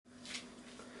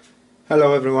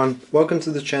Hello everyone, welcome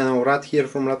to the channel. Rad here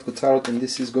from Radko Tarot, and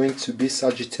this is going to be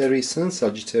Sagittarius Sun,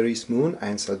 Sagittarius Moon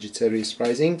and Sagittarius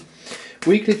Rising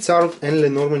weekly tarot and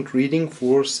Lenormand reading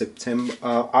for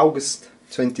August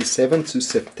 27 to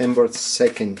September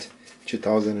 2nd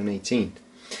 2018.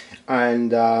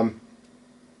 And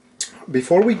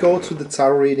before we go to the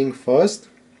tarot reading, first,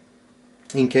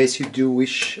 in case you do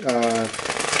wish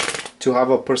to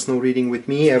have a personal reading with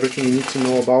me, everything you need to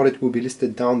know about it will be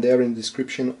listed down there in the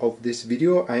description of this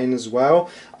video, and as well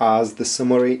as the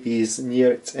summary is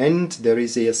near its end, there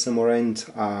is a summer end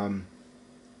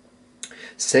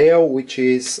sale, which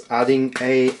is adding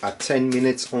a 10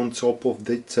 minutes on top of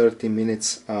the 30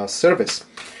 minutes service.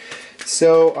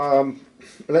 So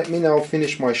let me now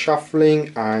finish my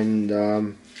shuffling,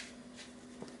 and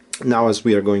now as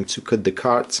we are going to cut the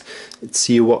cards, let's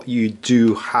see what you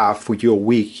do have for your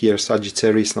week here,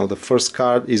 Sagittarius. Now the first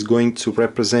card is going to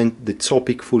represent the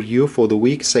topic for you for the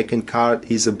week. Second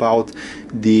card is about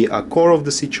the core of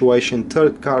the situation.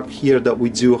 Third card here that we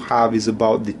do have is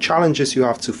about the challenges you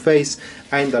have to face,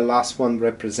 and the last one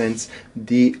represents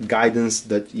the guidance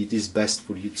that it is best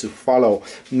for you to follow.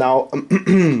 Now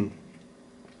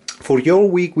for your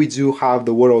week, we do have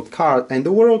the World card, and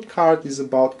the World card is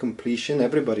about completion.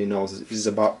 Everybody knows it is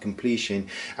about completion,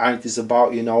 and it is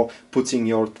about, you know, putting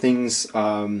your things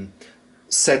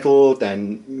settled,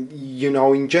 and, you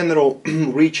know, in general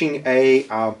reaching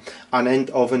an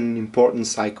end of an important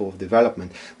cycle of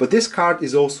development. But this card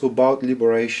is also about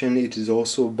liberation. It is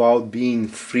also about being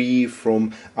free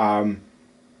from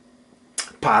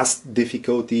past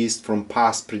difficulties, from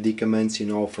past predicaments, you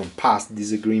know, from past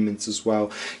disagreements as well.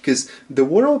 Because the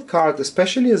World card,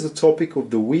 especially as a topic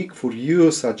of the week for you,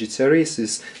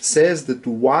 Sagittarius, says that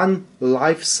one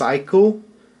life cycle,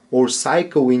 or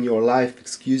cycle in your life,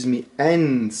 excuse me,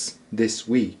 ends this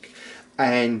week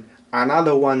and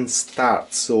another one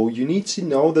starts. So you need to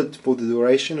know that for the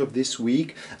duration of this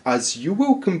week, as you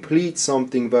will complete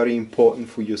something very important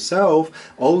for yourself,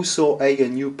 also a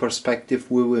new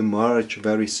perspective will emerge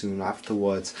very soon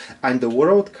afterwards. And the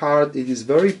World card, it is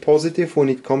very positive when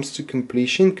it comes to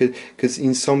completion, because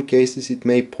in some cases it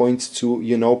may point to,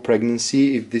 you know,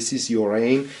 pregnancy, if this is your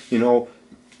aim, you know.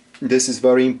 This is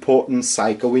very important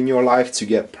cycle in your life to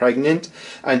get pregnant,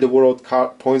 and the World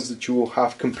card points that you will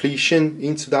have completion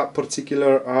into that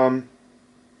particular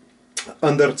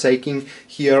undertaking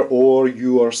here, or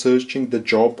you are searching the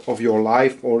job of your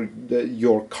life, or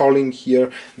your calling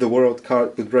here. The World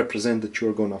card would represent that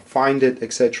you're gonna find it,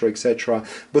 etc., etc.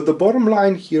 But the bottom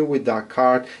line here with that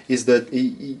card is that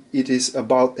it is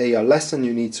about a lesson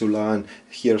you need to learn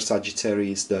here,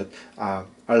 Sagittarius, that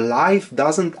a life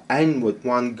doesn't end when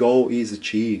one goal is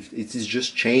achieved. It is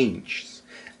just changed,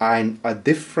 and a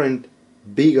different,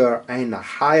 bigger and a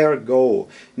higher goal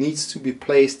needs to be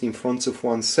placed in front of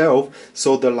oneself,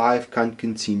 so the life can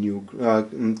continue,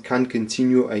 and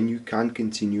you can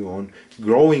continue on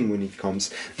growing when it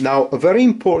comes. Now, very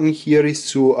important here is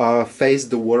to face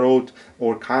the world,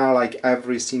 or kind of like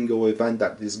every single event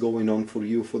that is going on for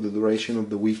you for the duration of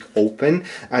the week, open,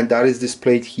 and that is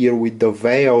displayed here with the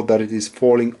veil that it is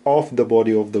falling off the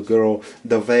body of the girl.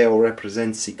 The veil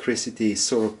represents secrecy,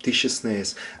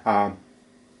 surreptitiousness,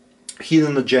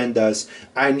 hidden agendas,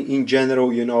 and in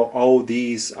general, you know, all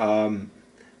these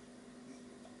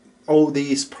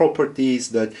properties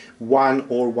that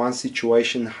one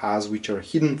situation has, which are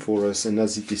hidden for us, and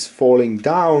as it is falling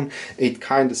down, it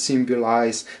kind of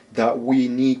symbolizes that we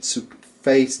need to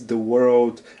face the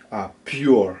world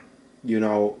pure, you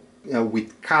know,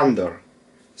 with candor,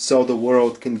 so the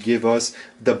world can give us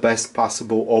the best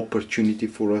possible opportunity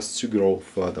for us to grow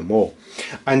furthermore.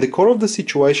 And the core of the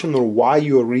situation, or why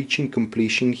you are reaching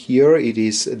completion here, it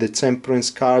is the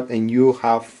Temperance card, and you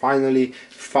have finally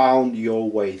found your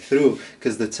way through,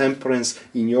 because the Temperance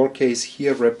in your case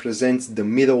here represents the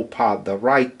middle path, the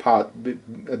right path,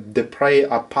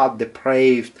 a path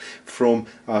depraved from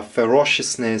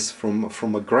ferociousness,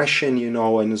 from aggression, you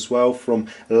know, and as well from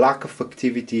lack of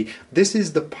activity. This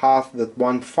is the path that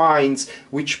one finds,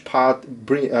 which path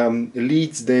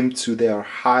leads them to their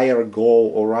higher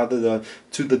goal, or rather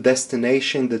to the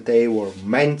destination that they were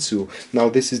meant to. Now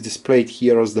this is displayed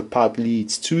here as the path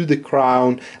leads to the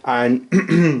crown, and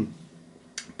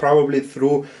probably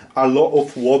through a lot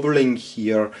of wobbling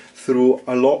here, through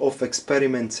a lot of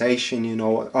experimentation, you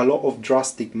know, a lot of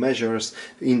drastic measures.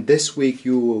 In this week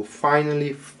you will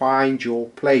finally find your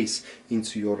place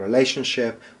into your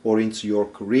relationship, or into your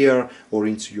career, or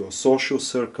into your social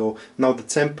circle. Now the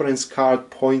Temperance card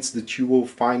points that you will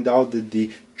find out that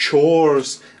the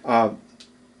chores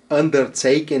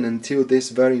undertaken until this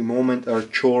very moment are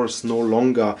chores no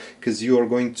longer, because you are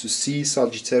going to see,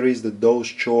 Sagittarius, that those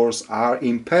chores are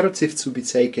imperative to be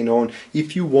taken on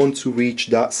if you want to reach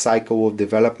that cycle of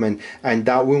development, and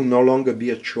that will no longer be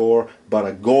a chore but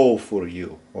a goal for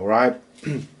you. All right.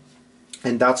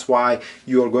 And that's why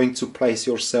you are going to place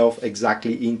yourself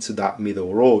exactly into that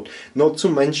middle road. Not to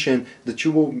mention that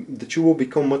you will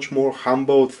become much more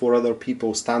humbled for other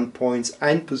people's standpoints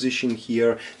and position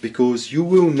here, because you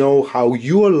will know how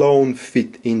you alone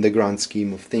fit in the grand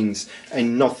scheme of things,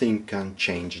 and nothing can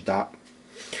change that.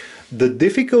 The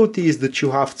difficulties that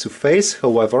you have to face,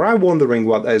 however, I'm wondering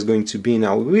what that is going to be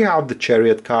now. We have the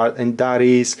Chariot card, and that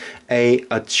is a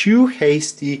too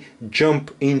hasty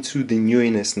jump into the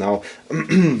newness now.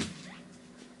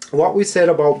 What we said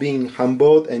about being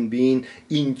humbled and being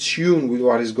in tune with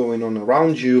what is going on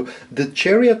around you, the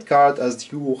Chariot card, as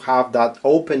you will have that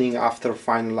opening after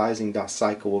finalizing that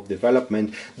cycle of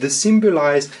development, they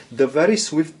symbolize the very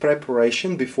swift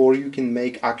preparation before you can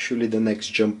make actually the next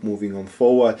jump moving on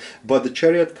forward. But the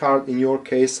Chariot card in your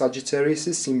case,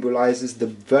 Sagittarius, symbolizes the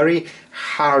very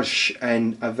harsh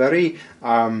and a very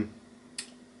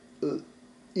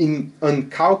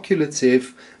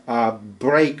uncalculative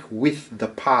break with the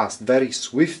past, very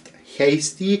swift,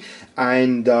 hasty,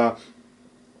 and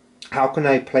how can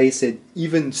I place it,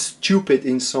 even stupid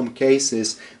in some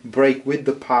cases, break with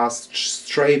the past,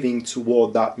 striving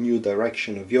toward that new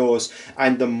direction of yours.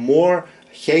 And the more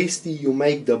hasty you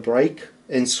make the break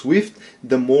and swift,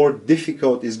 the more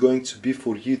difficult it's going to be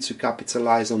for you to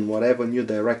capitalize on whatever new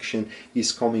direction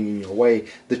is coming in your way.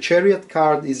 The Chariot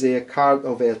card is a card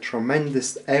of a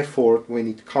tremendous effort when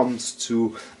it comes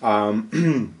to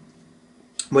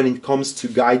when it comes to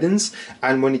guidance,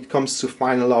 and when it comes to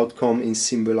final outcome, it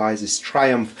symbolizes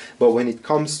triumph. But when it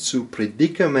comes to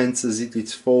predicaments, as it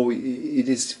is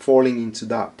falling into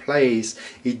that place,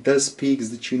 it does speak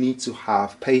that you need to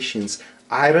have patience,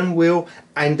 iron will,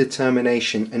 and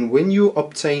determination. And when you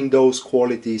obtain those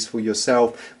qualities for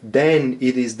yourself, then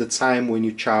it is the time when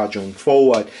you charge on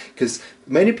forward. Because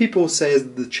many people say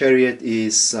that the Chariot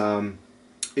is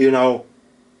you know,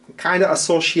 kind of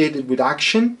associated with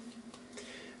action.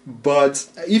 But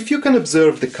if you can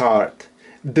observe the card,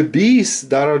 the beasts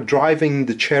that are driving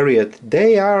the Chariot,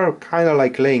 they are kind of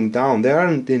like laying down. They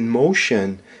aren't in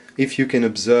motion. If you can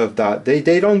observe that,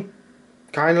 they don't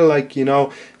kind of like, you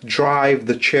know, drive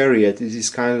the Chariot. It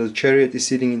is kind of, the Chariot is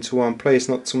sitting into one place.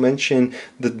 Not to mention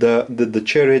that the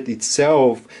Chariot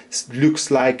itself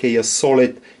looks like a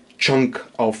solid chunk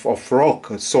of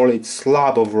rock, a solid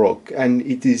slab of rock, and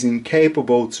it is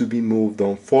incapable to be moved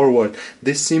on forward.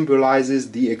 This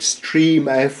symbolizes the extreme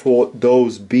effort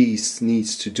those beasts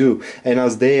needs to do, and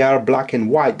as they are black and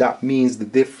white, that means the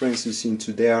differences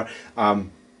into their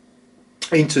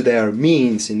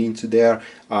means and into their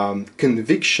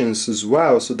convictions as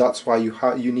well. So that's why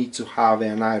you need to have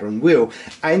an iron will,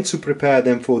 and to prepare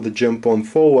them for the jump on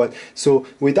forward. So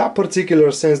with that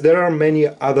particular sense, there are many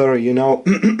other, you know,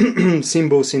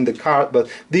 symbols in the card, but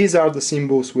these are the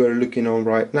symbols we're looking on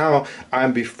right now.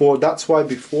 And that's why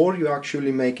before you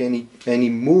actually make any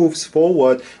moves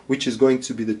forward, which is going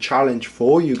to be the challenge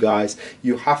for you guys,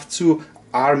 you have to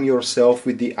arm yourself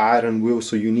with the iron will.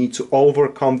 So you need to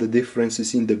overcome the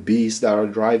differences in the beasts that are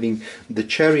driving the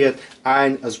Chariot,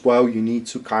 and as well you need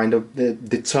to kind of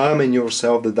determine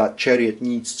yourself that Chariot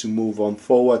needs to move on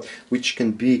forward, which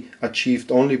can be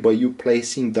achieved only by you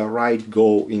placing the right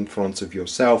goal in front of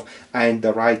yourself and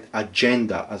the right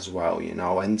agenda as well, you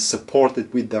know, and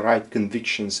supported with the right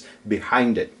convictions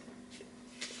behind it.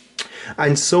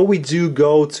 And so we do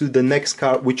go to the next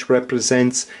card, which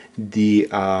represents the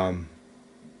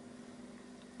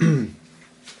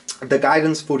the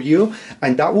guidance for you,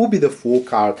 and that will be the Fool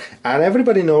card. And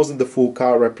everybody knows that the Fool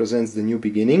card represents the new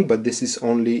beginning, but this is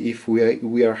only if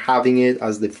we are having it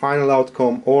as the final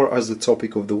outcome or as the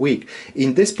topic of the week.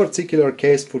 In this particular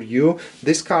case for you,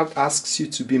 this card asks you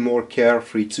to be more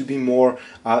carefree, to be more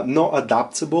not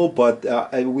adaptable, but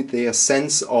with a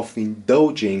sense of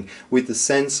indulging, with a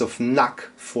sense of knack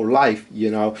for life.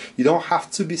 You know, you don't have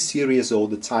to be serious all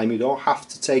the time, you don't have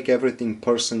to take everything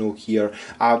personal here,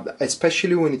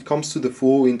 especially when it comes to the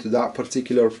Fool into that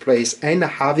particular place, and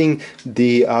having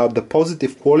the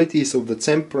positive qualities of the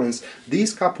Temperance.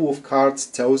 These couple of cards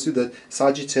tells you that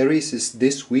Sagittarius is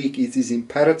this week, it is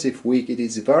imperative week, it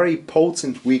is a very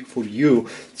potent week for you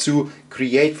to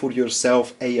create for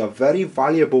yourself a very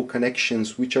valuable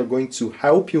connections which are going to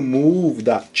help you move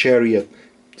that Chariot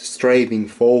striving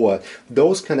forward.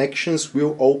 Those connections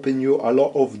will open you a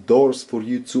lot of doors for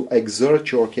you to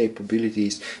exert your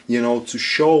capabilities, you know, to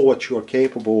show what you are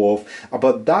capable of.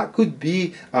 But that could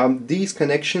be, these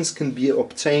connections can be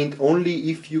obtained only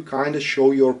if you kind of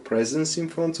show your presence in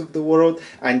front of the world,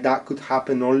 and that could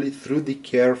happen only through the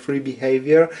carefree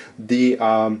behavior, the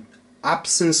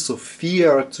absence of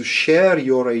fear to share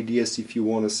your ideas, if you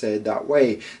want to say it that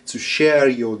way, to share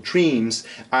your dreams,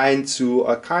 and to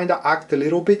kind of act a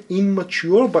little bit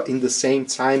immature, but in the same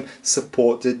time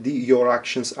supported. Your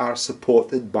actions are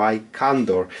supported by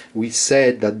candor. We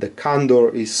said that the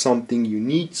candor is something you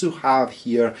need to have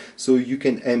here so you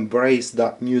can embrace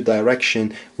that new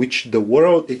direction which the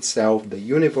world itself, the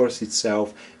universe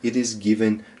itself, it is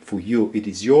given for you. It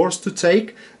is yours to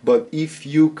take, but if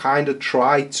you kind of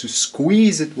try to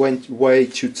squeeze it way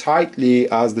too tightly,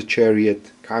 as the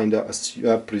Chariot kind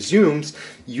of presumes,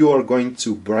 you are going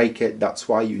to break it. That's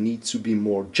why you need to be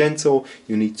more gentle,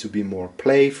 you need to be more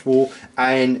playful,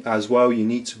 and as well you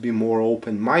need to be more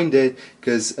open-minded,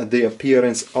 because the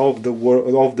appearance of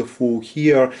the Fool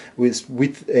here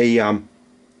with a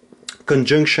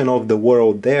conjunction of the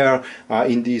world there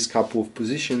in these couple of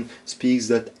positions speaks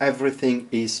that everything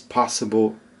is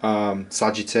possible,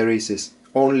 Sagittarius, is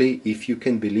only if you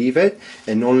can believe it,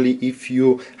 and only if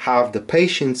you have the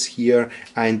patience here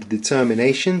and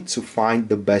determination to find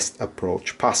the best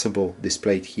approach possible,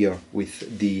 displayed here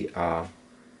with the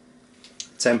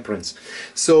Temperance.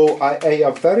 So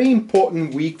a very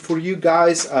important week for you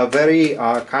guys, a very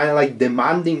kind of like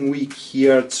demanding week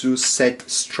here to set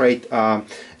straight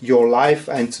your life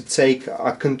and to take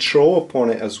control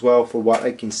upon it as well, for what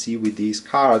I can see with these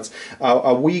cards.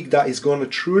 A week that is going to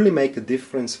truly make a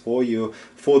difference for you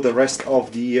for the rest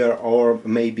of the year, or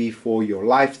maybe for your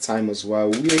lifetime as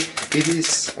well.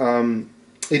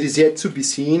 It is yet to be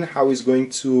seen how it's going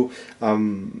to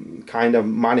kind of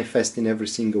manifest in every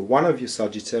single one of you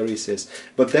Sagittariuses,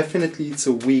 but definitely it's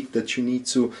a week that you need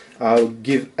to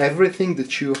give everything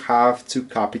that you have to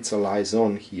capitalize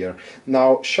on here.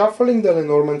 Now, shuffling the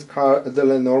Lenormand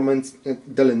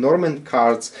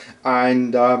cards,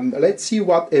 and let's see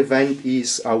what event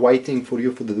is waiting for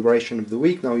you for the duration of the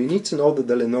week. Now, you need to know that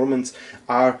the Lenormands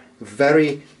are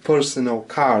very personal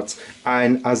cards,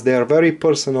 and as they are very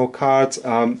personal cards,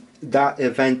 that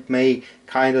event may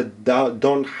kind of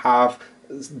don't have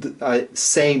the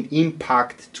same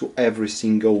impact to every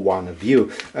single one of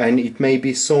you, and it may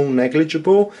be so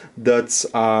negligible that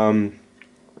some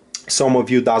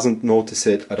of you doesn't notice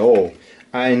it at all.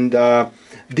 And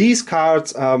these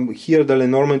cards here, the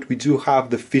Lenormand, we do have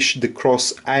the fish, the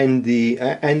cross, and the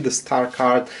star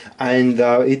card, and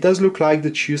it does look like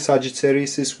that you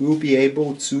Sagittarius will be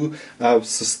able to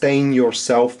sustain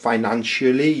yourself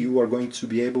financially. You are going to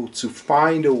be able to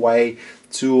find a way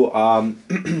to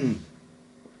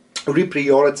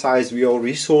reprioritize your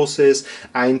resources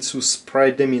and to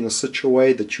spread them in such a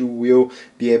way that you will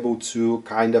be able to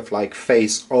kind of like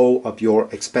face all of your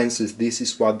expenses. This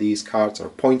is what these cards are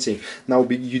pointing. Now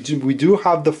we do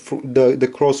have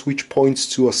the cross, which points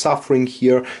to a suffering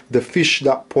here, the fish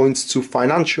that points to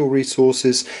financial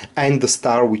resources, and the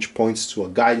star, which points to a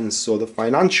guidance. So the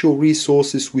financial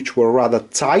resources, which were rather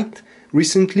tight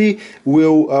recently,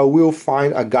 will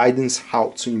find a guidance how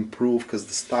to improve, because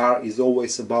the star is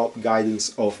always about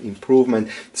guidance of improvement.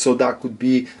 So that could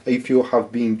be, if you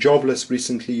have been jobless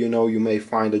recently, you know, you may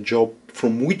find a job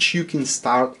from which you can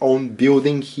start on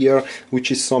building here,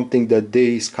 which is something that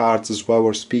these cards as well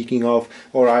are speaking of.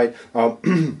 All right.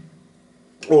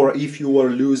 Or if you were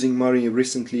losing money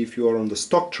recently, if you are on the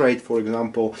stock trade, for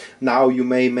example, now you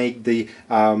may make the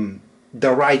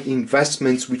right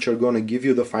investments which are going to give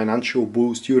you the financial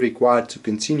boost you require to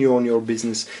continue on your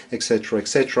business, etc.,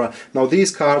 etc. Now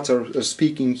these cards are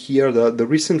speaking here that the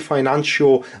recent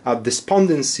financial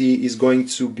despondency is going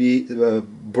to be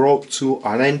brought to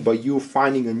an end by you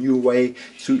finding a new way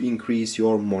to increase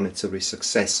your monetary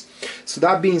success. So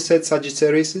that being said,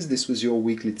 Sagittarius, this was your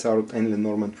weekly Tarot and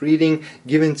Lenormand reading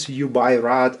given to you by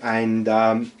Rad, and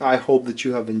I hope that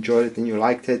you have enjoyed it and you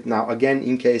liked it. Now again,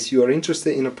 in case you are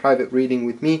interested in a private reading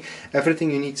with me,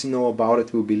 everything you need to know about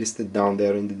it will be listed down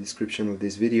there in the description of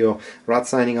this video. Rad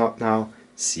signing out now.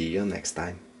 See you next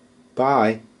time.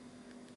 Bye.